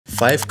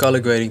5 color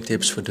grading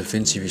tips for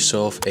DaVinci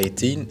Resolve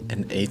 18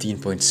 and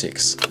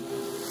 18.6.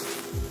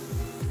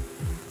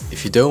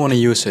 If you don't want to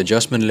use an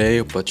adjustment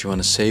layer but you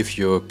want to save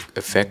your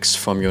effects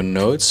from your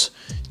nodes,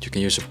 you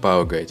can use a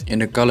PowerGrade. In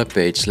the color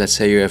page, let's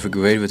say you have a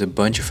grade with a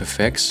bunch of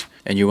effects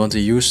and you want to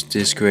use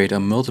this grade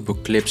on multiple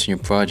clips in your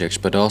projects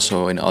but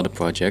also in other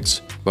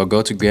projects. Well,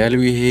 go to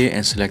Gallery here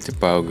and select the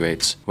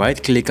PowerGrades.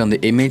 Right click on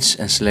the image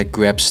and select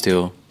Grab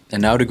Still.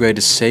 And now the grade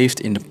is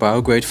saved in the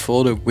PowerGrade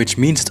folder, which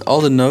means that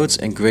all the nodes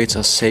and grades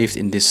are saved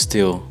in this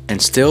still.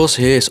 And stills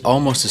here is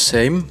almost the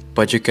same,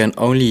 but you can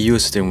only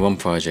use it in one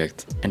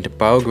project. And the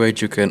PowerGrade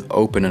you can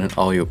open in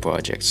all your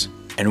projects.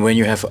 And when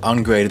you have an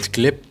ungraded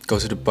clip, go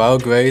to the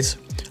PowerGrade,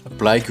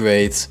 apply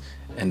grade,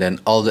 and then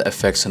all the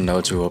effects and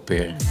nodes will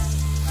appear.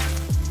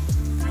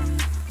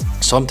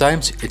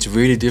 Sometimes it's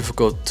really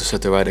difficult to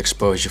set the right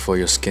exposure for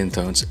your skin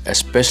tones,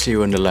 especially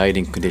when the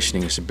lighting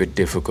conditioning is a bit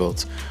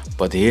difficult.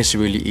 But here's a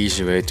really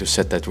easy way to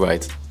set that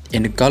right.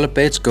 In the color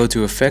page, go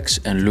to effects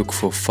and look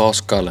for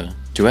false color.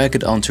 Drag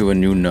it onto a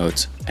new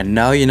node. And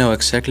now you know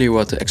exactly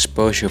what the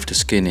exposure of the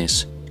skin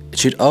is. It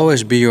should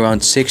always be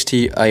around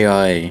 60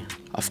 IRA.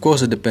 Of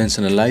course it depends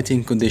on the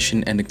lighting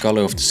condition and the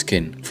color of the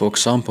skin. For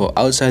example,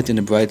 outside in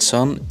the bright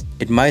sun,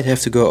 it might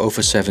have to go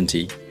over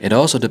 70. It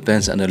also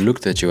depends on the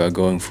look that you are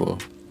going for.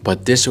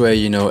 But this way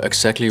you know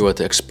exactly what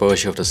the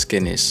exposure of the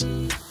skin is.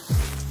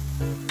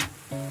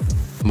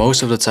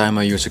 Most of the time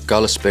I use a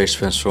color space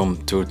transform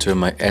to turn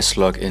my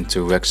S-Log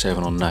into Rec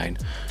 709.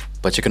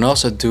 But you can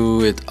also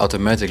do it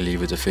automatically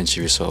with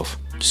DaVinci Resolve.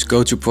 Just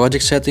go to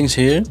project settings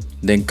here,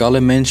 then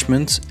color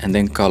management and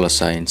then color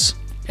science.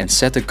 And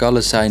set the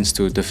color science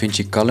to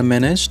DaVinci Color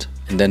Managed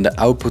and then the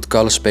output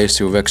color space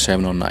to Rec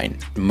 709.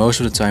 Most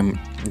of the time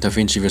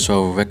DaVinci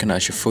Resolve will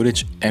recognize your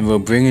footage and will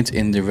bring it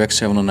in the Rec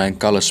 709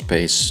 color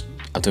space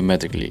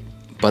automatically.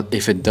 But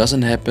if it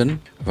doesn't happen,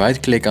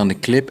 right click on the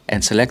clip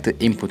and select the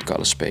input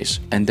color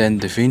space. And then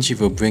DaVinci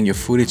will bring your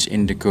footage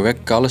in the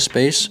correct color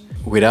space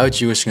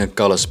without using a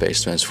color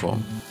space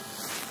transform.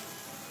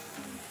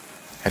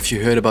 Have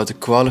you heard about the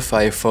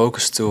Qualifier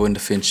Focus tool in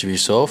DaVinci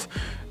Resolve?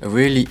 A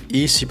really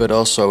easy but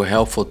also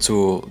helpful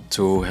tool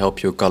to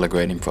help your color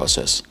grading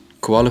process.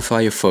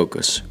 Qualifier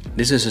Focus.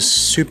 This is a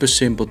super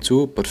simple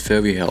tool but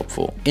very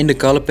helpful. In the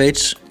color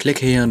page, click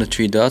here on the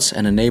 3 dots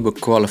and enable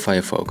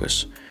Qualifier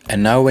Focus.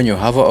 And now when you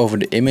hover over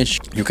the image,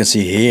 you can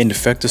see here in the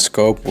vector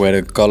scope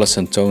where the colors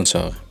and tones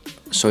are.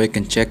 So you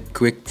can check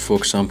quick, for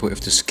example,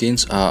 if the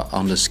skins are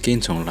on the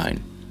skin tone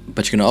line.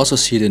 But you can also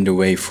see it in the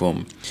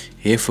waveform.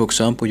 Here, for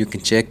example, you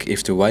can check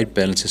if the white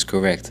balance is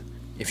correct.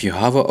 If you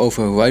hover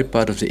over a white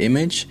part of the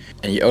image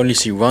and you only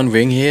see one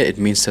ring here, it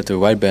means that the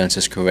white balance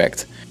is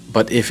correct.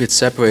 But if it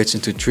separates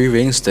into 3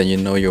 rings, then you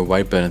know your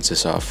white balance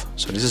is off.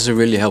 So this is a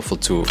really helpful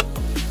tool.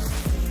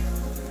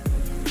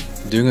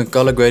 During a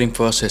color grading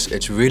process,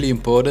 it's really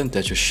important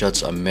that your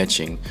shots are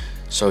matching.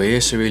 So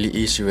here's a really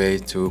easy way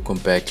to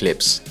compare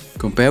clips.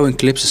 Comparing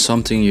clips is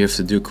something you have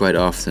to do quite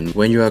often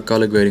when you are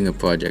color grading a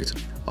project.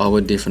 All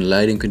with different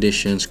lighting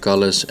conditions,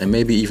 colors and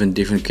maybe even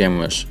different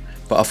cameras.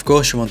 But of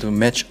course you want to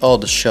match all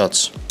the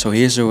shots. So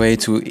here's a way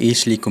to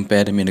easily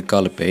compare them in the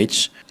color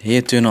page.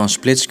 Here turn on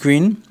split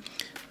screen,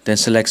 then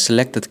select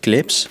selected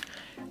clips.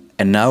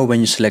 And now when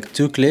you select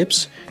 2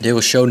 clips, they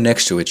will show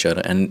next to each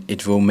other and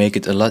it will make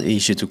it a lot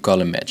easier to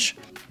color match.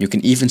 You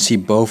can even see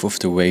both of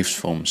the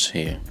waveforms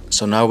here.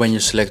 So now when you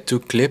select 2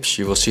 clips,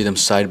 you will see them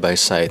side by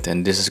side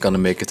and this is gonna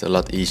make it a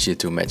lot easier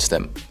to match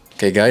them.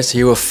 Okay guys,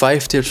 here were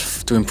 5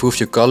 tips to improve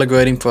your color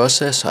grading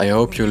process. I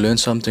hope you learned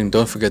something.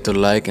 Don't forget to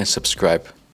like and subscribe.